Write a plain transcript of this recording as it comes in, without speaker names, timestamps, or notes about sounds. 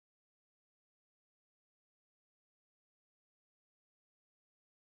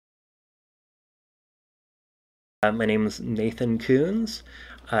My name is Nathan Coons.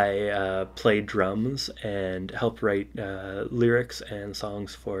 I play drums and help write lyrics and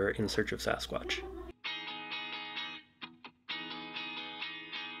songs for In Search of Sasquatch.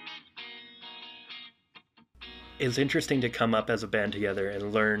 It's interesting to come up as a band together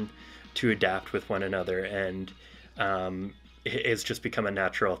and learn to adapt with one another, and it's just become a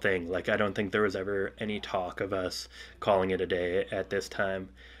natural thing. Like, I don't think there was ever any talk of us calling it a day at this time.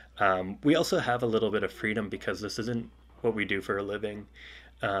 We also have a little bit of freedom because this isn't what we do for a living.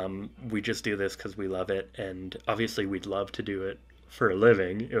 We just do this because we love it, and obviously we'd love to do it for a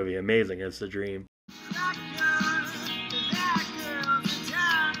living. It would be amazing. It's the dream.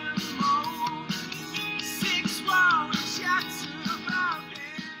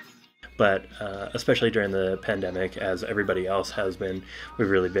 But especially during the pandemic, as everybody else has been, we've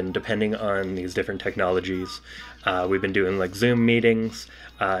really been depending on these different technologies. We've been doing like Zoom meetings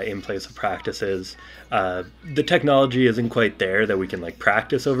in place of practices. The technology isn't quite there that we can like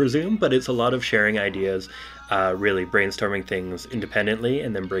practice over Zoom, but it's a lot of sharing ideas, really brainstorming things independently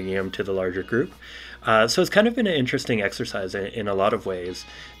and then bringing them to the larger group. So it's kind of been an interesting exercise in a lot of ways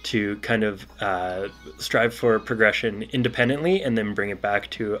to kind of strive for progression independently and then bring it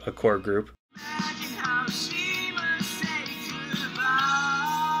back to a core group.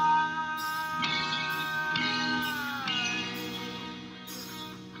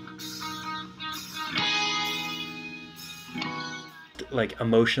 Like,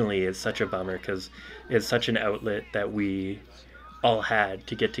 emotionally, it's such a bummer because it's such an outlet that we all had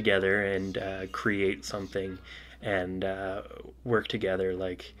to get together and create something and work together.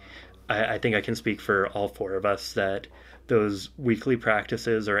 Like, I think I can speak for all four of us that those weekly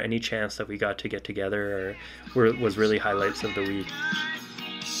practices or any chance that we got to get together was really highlights of the week.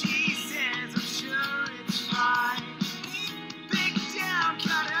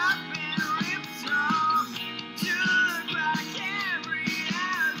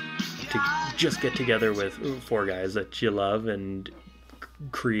 Just get together with four guys that you love and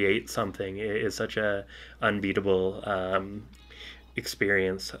create something is such a unbeatable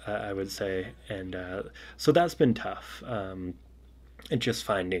experience, I would say. And so that's been tough, and just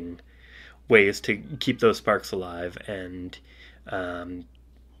finding ways to keep those sparks alive and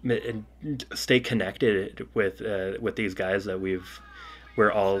stay connected with these guys that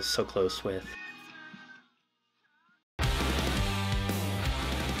we're all so close with.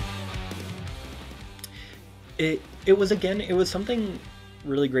 It was something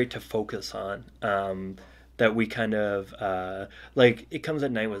really great to focus on, that we kind of like, It Comes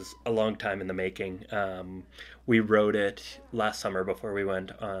at Night was a long time in the making. We wrote it last summer before we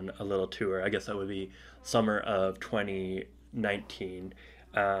went on a little tour. I guess that would be summer of 2019.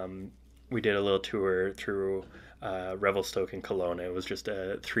 We did a little tour through Revelstoke and Kelowna. It was just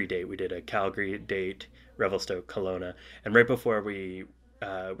a 3-date. We did a Calgary date, Revelstoke, Kelowna, and right before we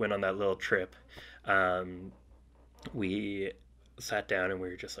went on that little trip, we sat down and we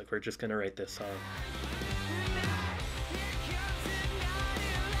were just like, we're just gonna write this song.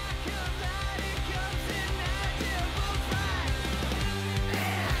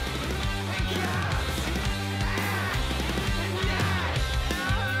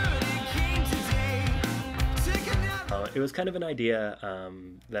 It was kind of an idea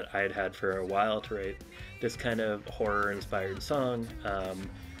that I had for a while to write this kind of horror-inspired song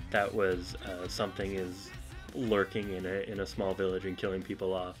that was something is lurking in a small village and killing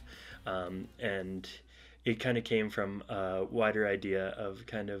people off, and it kind of came from a wider idea of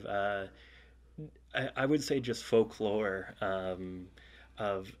kind of I would say just folklore,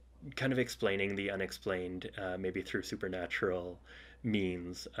 of kind of explaining the unexplained, maybe through supernatural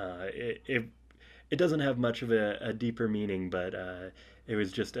means. It doesn't have much of a deeper meaning, but it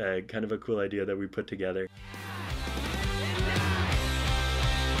was just a kind of a cool idea that we put together.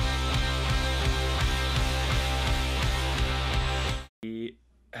 We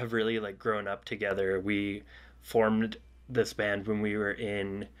have really like grown up together. We formed this band when we were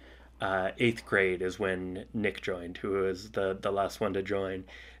in 8th grade is when Nick joined, who was the last one to join,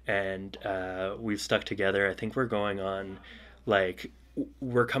 and we've stuck together. I think we're going on, like,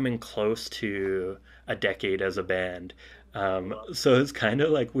 we're coming close to a decade as a band. So it's kind of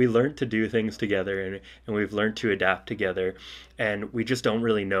like we learned to do things together, and we've learned to adapt together, and we just don't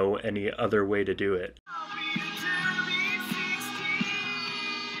really know any other way to do it.